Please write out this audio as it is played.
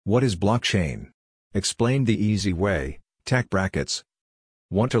What is blockchain? Explained the easy way, Tech Brackets.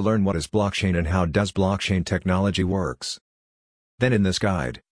 Want to learn what is blockchain and how does blockchain technology works? Then in this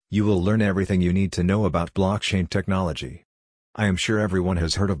guide, you will learn everything you need to know about blockchain technology. I am sure everyone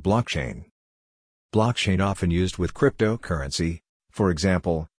has heard of blockchain. Blockchain often used with cryptocurrency, for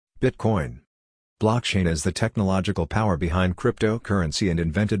example, Bitcoin. Blockchain is the technological power behind cryptocurrency and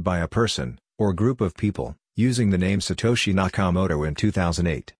invented by a person, or group of people, using the name Satoshi Nakamoto in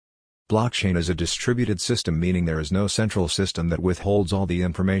 2008. Blockchain is a distributed system, meaning there is no central system that withholds all the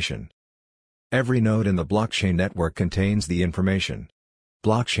information. Every node in the blockchain network contains the information.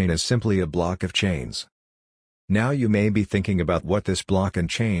 Blockchain is simply a block of chains. Now you may be thinking about what this block and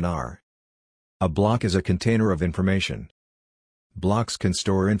chain are. A block is a container of information. Blocks can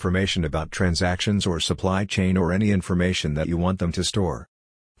store information about transactions or supply chain or any information that you want them to store.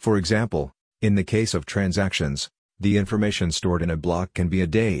 For example, in the case of transactions, the information stored in a block can be a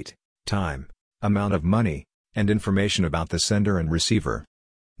date, time, amount of money, and information about the sender and receiver.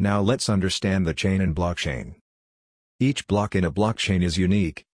 Now let's understand the chain in blockchain. Each block in a blockchain is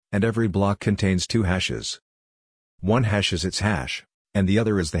unique, and every block contains two hashes. One hash is its hash, and the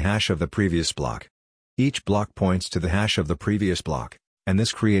other is the hash of the previous block. Each block points to the hash of the previous block, and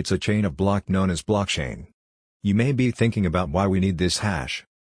this creates a chain of block known as blockchain. You may be thinking about why we need this hash.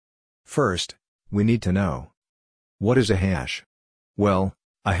 First, we need to know, what is a hash? Well,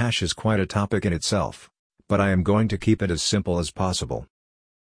 a hash is quite a topic in itself, but I am going to keep it as simple as possible.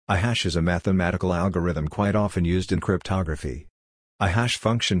 A hash is a mathematical algorithm quite often used in cryptography. A hash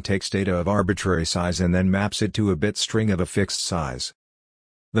function takes data of arbitrary size and then maps it to a bit string of a fixed size.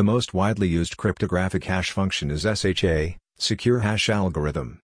 The most widely used cryptographic hash function is SHA, Secure Hash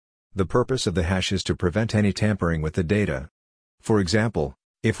Algorithm. The purpose of the hash is to prevent any tampering with the data. For example,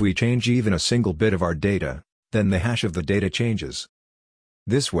 if we change even a single bit of our data, then the hash of the data changes.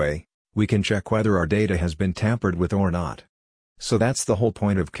 This way, we can check whether our data has been tampered with or not. So that's the whole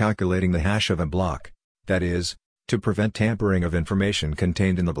point of calculating the hash of a block, that is, to prevent tampering of information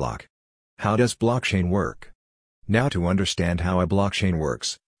contained in the block. How does blockchain work? Now to understand how a blockchain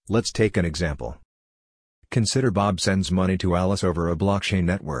works, let's take an example. Consider Bob sends money to Alice over a blockchain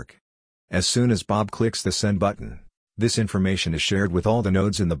network. As soon as Bob clicks the send button, this information is shared with all the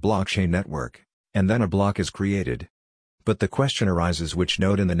nodes in the blockchain network, and then a block is created. But the question arises, which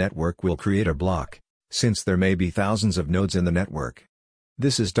node in the network will create a block, since there may be thousands of nodes in the network.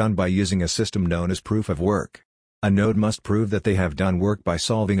 This is done by using a system known as proof of work. A node must prove that they have done work by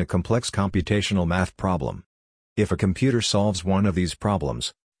solving a complex computational math problem. If a computer solves one of these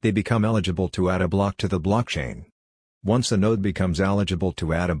problems, they become eligible to add a block to the blockchain. Once a node becomes eligible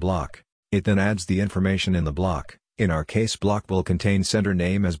to add a block, it then adds the information in the block. In our case, block will contain sender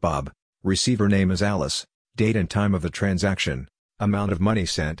name as Bob, receiver name as Alice, date and time of the transaction, amount of money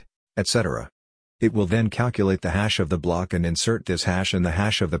sent, etc. It will then calculate the hash of the block and insert this hash and the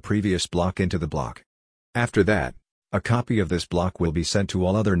hash of the previous block into the block. After that, a copy of this block will be sent to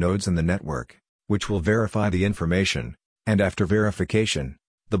all other nodes in the network, which will verify the information, and after verification,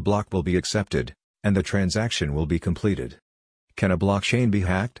 the block will be accepted, and the transaction will be completed. Can a blockchain be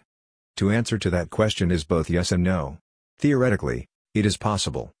hacked? To answer to that question is both yes and no. Theoretically, it is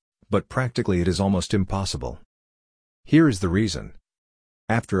possible, but practically it is almost impossible. Here is the reason.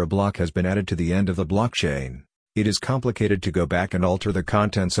 After a block has been added to the end of the blockchain, it is complicated to go back and alter the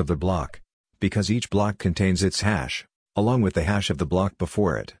contents of the block, because each block contains its hash, along with the hash of the block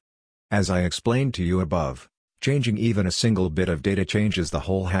before it. As I explained to you above, changing even a single bit of data changes the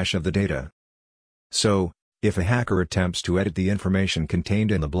whole hash of the data. So, if a hacker attempts to edit the information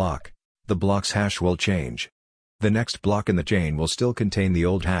contained in the block's hash will change. The next block in the chain will still contain the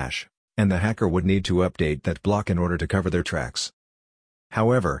old hash, and the hacker would need to update that block in order to cover their tracks.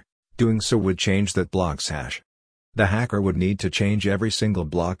 However, doing so would change that block's hash. The hacker would need to change every single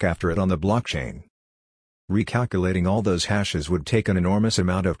block after it on the blockchain. Recalculating all those hashes would take an enormous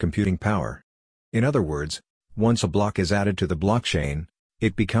amount of computing power. In other words, once a block is added to the blockchain,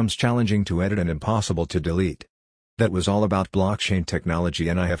 it becomes challenging to edit and impossible to delete. That was all about blockchain technology,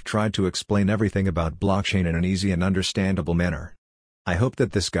 and I have tried to explain everything about blockchain in an easy and understandable manner. I hope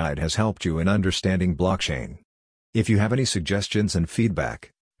that this guide has helped you in understanding blockchain. If you have any suggestions and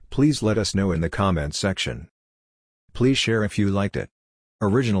feedback, please let us know in the comments section. Please share if you liked it.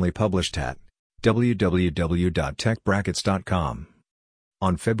 Originally published at www.techbrackets.com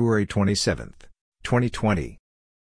on February 27, 2020.